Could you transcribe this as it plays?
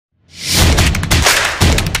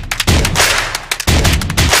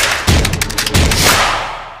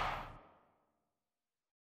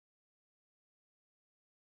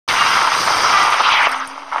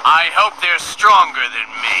hope they're stronger than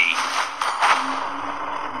me.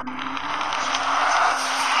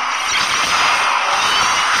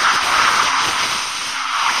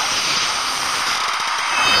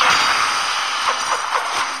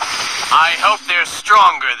 I hope they're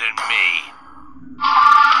stronger than me.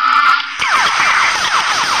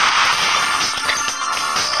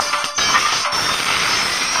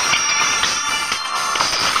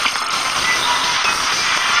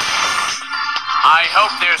 I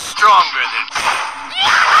hope they're stronger than me.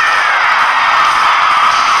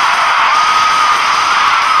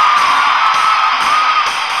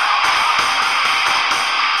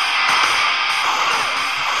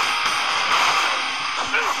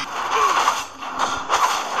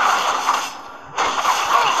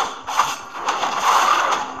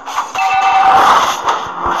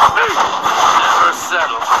 Never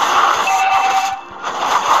settle.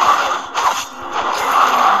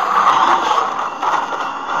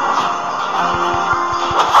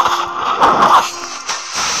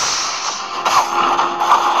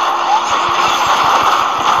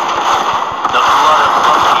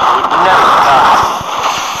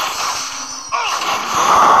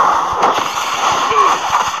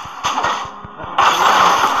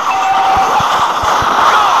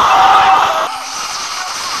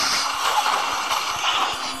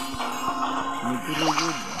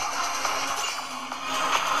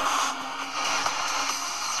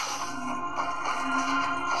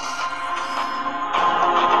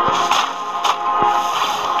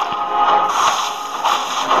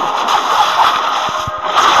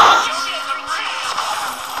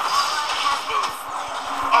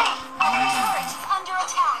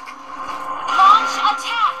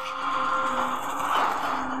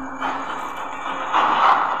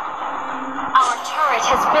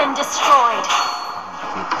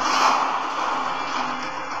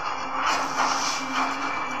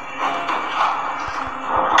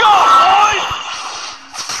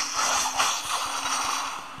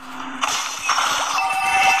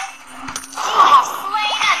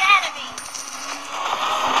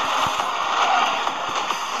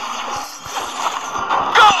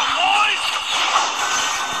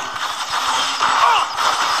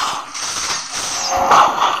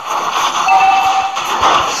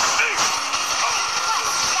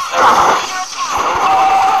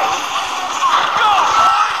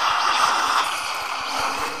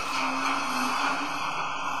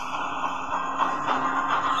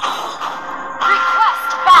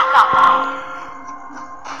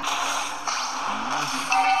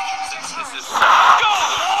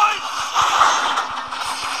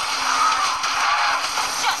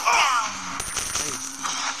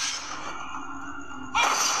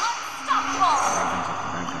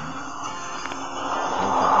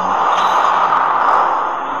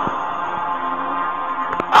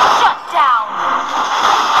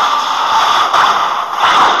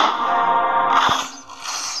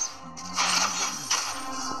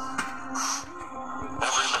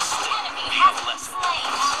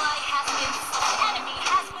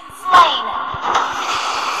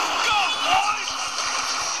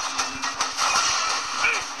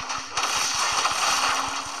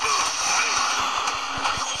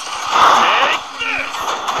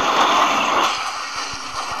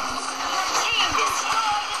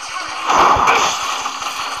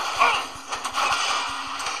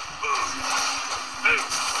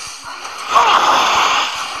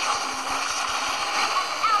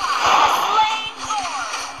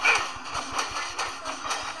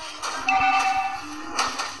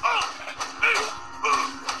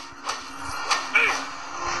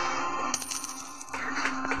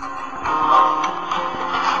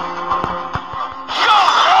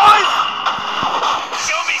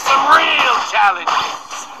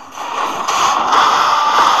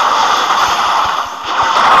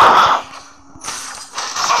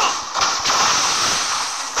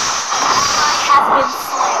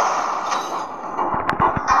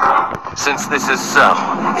 Since this is so,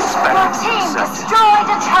 it's better to be certain. Your team destroyed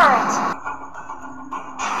a turret!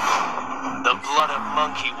 The blood of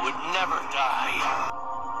monkey would never die.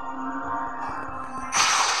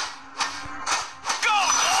 Go,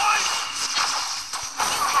 boys!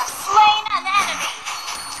 You have slain an enemy!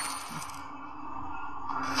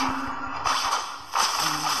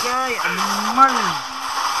 Jay, animal!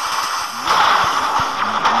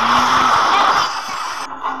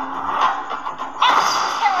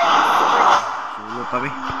 Papi.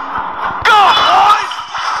 Go, boys!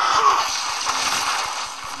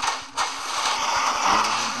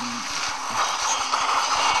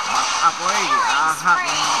 Ako ahak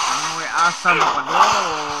ang asam pa doon.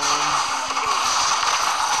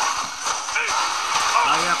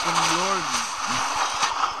 Kaya akong Lord.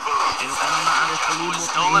 Pero kung naalis palibot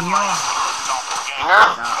Stolen ninyo, my doppelganger.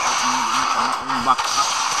 dapat hindi mo kami akong back-up.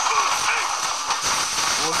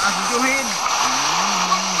 Kung asidyohin.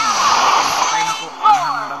 Patay na ko. Ang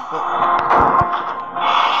handag ko.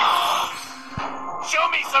 Show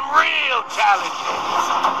me some real challenges.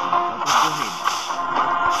 Asidyohin.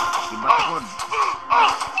 Ibatkod.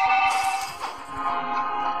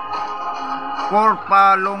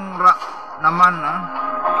 Korpalongra naman, ha?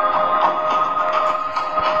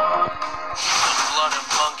 The blood of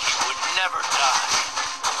monkey would never die.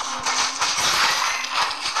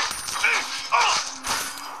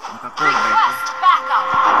 Nakakol ba ito? Request backup.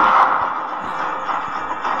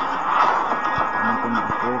 Ano ko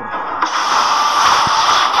nakakor?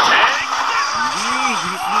 Take this! Hindi!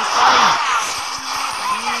 Gilit-gilitay!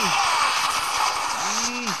 Hindi!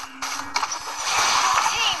 Hindi!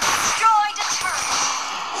 Team destroyed a turret.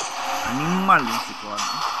 Animal yung si Kwan.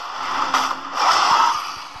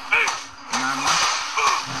 Nani?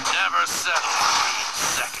 Never settle for being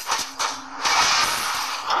second.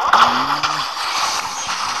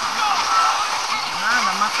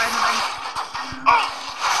 Namatay na tayo.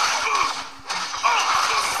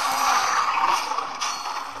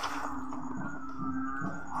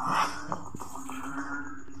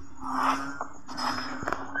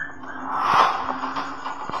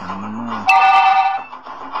 Sama mo.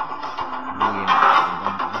 Luyan.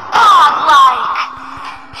 Godlike.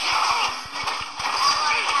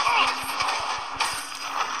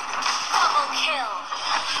 Double kill.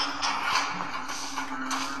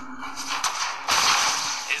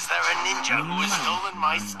 Is there a ninja who has stolen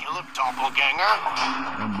my skill of doppelganger?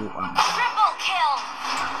 Rambuan. Triple kill.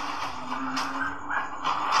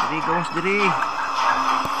 Diri, gawas diri.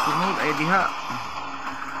 Sunod ay diha.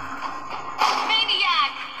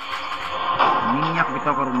 Maniac. Minyak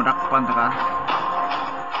bitaw karon madakpan ta ka.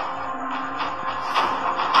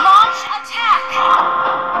 Launch attack.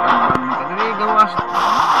 Alam ka diri gawas.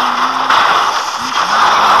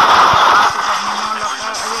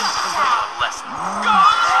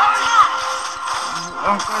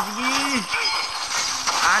 Ang kasi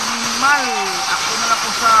animal. Ako na lang po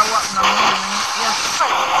sawa na mo. Yes.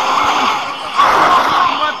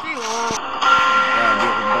 Mati oh. Grabe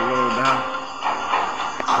ang balod ha.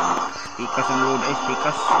 Spikas ang load ay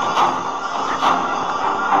spikas.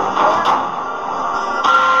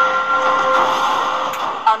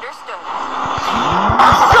 Understood.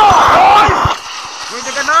 Uy,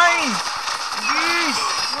 Daganay! Sige!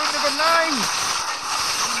 Uy, Daganay!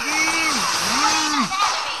 Sige!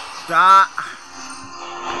 Sa!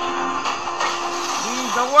 Sige,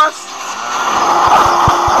 gawas!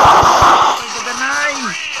 Uy, Daganay!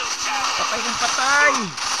 Patay kang patay!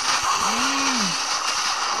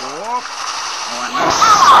 Oh! Awan na.